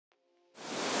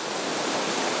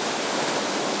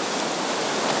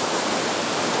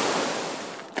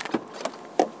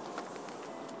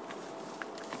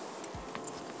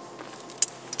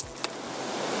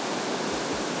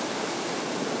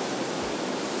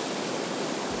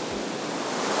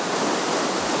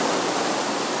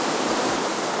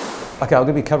Okay, I'm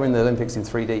going to be covering the Olympics in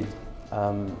 3D,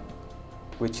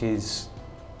 which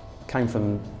came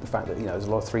from the fact that there's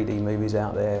a lot of 3D movies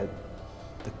out there.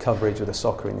 The coverage of the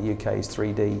soccer in the UK is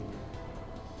 3D.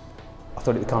 I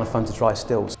thought it'd be kind of fun to try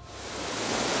stills.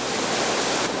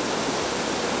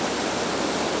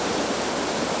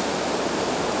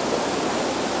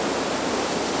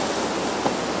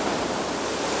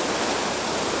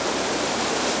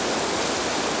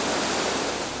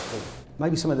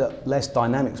 Maybe some of the less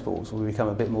dynamic sports will become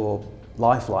a bit more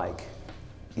lifelike.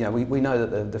 We know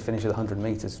that the finish of the 100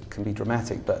 metres can be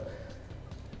dramatic, but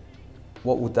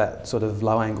what would that sort of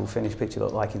low-angle finish picture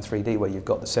look like in 3D, where you've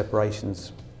got the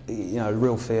separations, a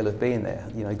real feel of being there,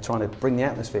 trying to bring the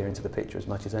atmosphere into the picture as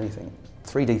much as anything.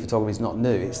 3D photography is not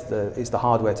new, it's the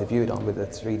hardware to view it on with the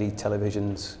 3D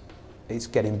televisions. It's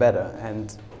getting better,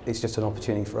 and it's just an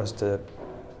opportunity for us to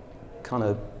kind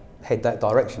of head that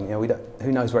direction.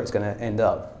 Who knows where it's going to end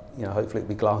up. Hopefully it'll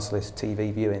be glassless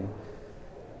TV viewing,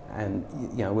 and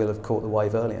we'll have caught the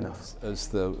wave early enough. As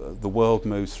the world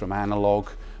moves from analogue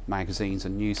magazines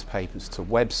and newspapers to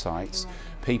websites,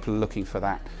 people are looking for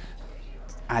that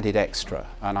added extra,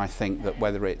 and I think that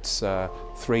whether it's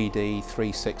 3D,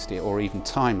 360 or even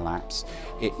time-lapse,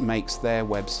 it makes their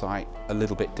website a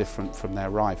little bit different from their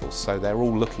rivals. So they're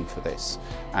all looking for this,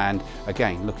 and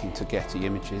again looking to Getty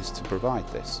Images to provide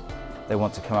this. They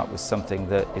want to come up with something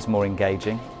that is more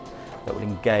engaging, that will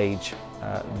engage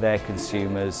their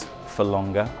consumers for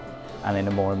longer and in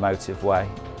a more emotive way.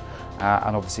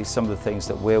 And obviously some of the things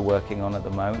that we're working on at the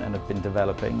moment and have been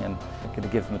developing, and going to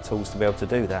give them the tools to be able to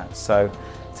do that. So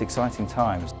it's exciting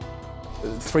times.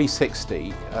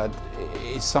 360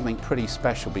 is something pretty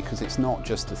special because it's not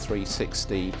just a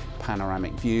 360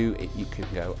 panoramic view. You can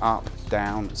go up,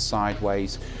 down,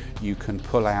 sideways. You can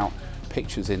pull out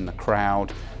pictures in the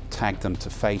crowd, tag them to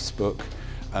Facebook,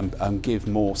 and give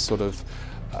more sort of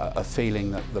a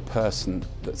feeling that the person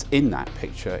that's in that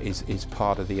picture is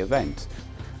part of the event.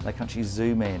 They can actually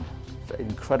zoom in, for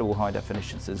incredible high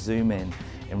definition, to zoom in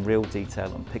real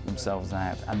detail and pick themselves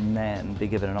out, and then be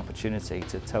given an opportunity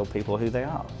to tell people who they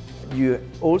are. You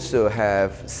also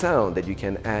have sound that you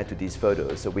can add to these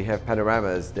photos. So we have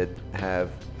panoramas that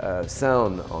have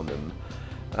sound on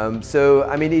them. So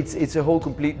I mean, it's a whole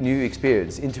complete new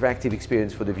experience, interactive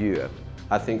experience for the viewer.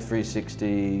 I think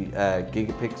 360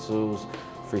 gigapixels,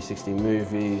 360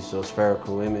 movies or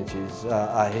spherical images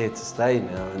are here to stay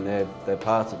now, and they're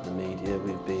part of the media.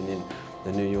 We've been in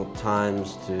the New York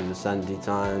Times, to the Sunday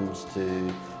Times,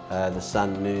 to the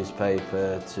Sun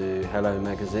newspaper, to Hello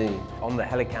magazine. On the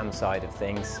Helicam side of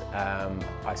things,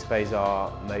 I suppose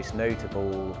our most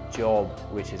notable job,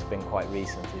 which has been quite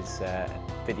recent, is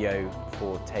video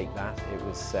for Take That. It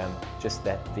was just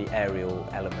the aerial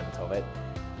element of it.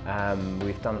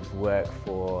 We've done work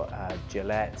for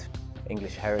Gillette,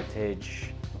 English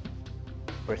Heritage,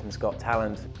 Britain's Got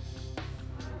Talent.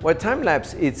 Well,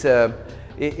 time-lapse, it's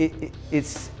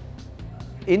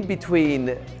in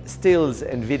between stills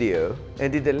and video,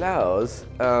 and it allows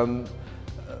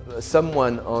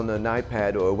someone on an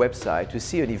iPad or a website to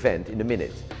see an event in a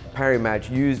minute. Parimatch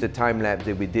used the time-lapse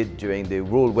that we did during the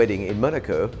royal wedding in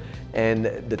Monaco, and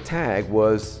the tag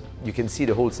was, you can see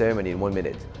the whole ceremony in 1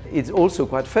 minute. It's also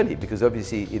quite funny because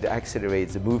obviously it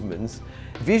accelerates the movements.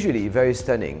 Visually, very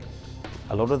stunning.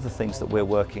 A lot of the things that we're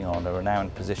working on are now in a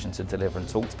position to deliver and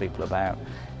talk to people about,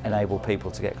 enable people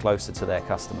to get closer to their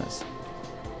customers,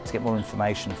 to get more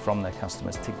information from their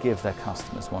customers, to give their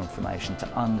customers more information, to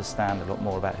understand a lot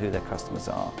more about who their customers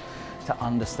are, to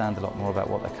understand a lot more about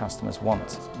what their customers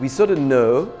want. We sort of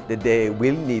know that they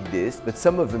will need this, but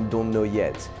some of them don't know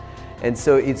yet. And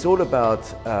so it's all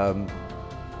about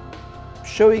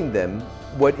showing them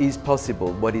what is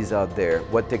possible, what is out there,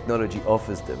 what technology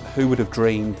offers them. Who would have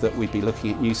dreamed that we'd be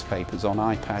looking at newspapers on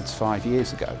iPads 5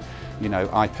 years ago?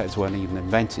 iPads weren't even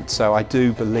invented. So I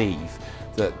do believe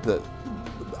that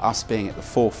us being at the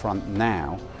forefront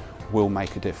now will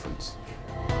make a difference.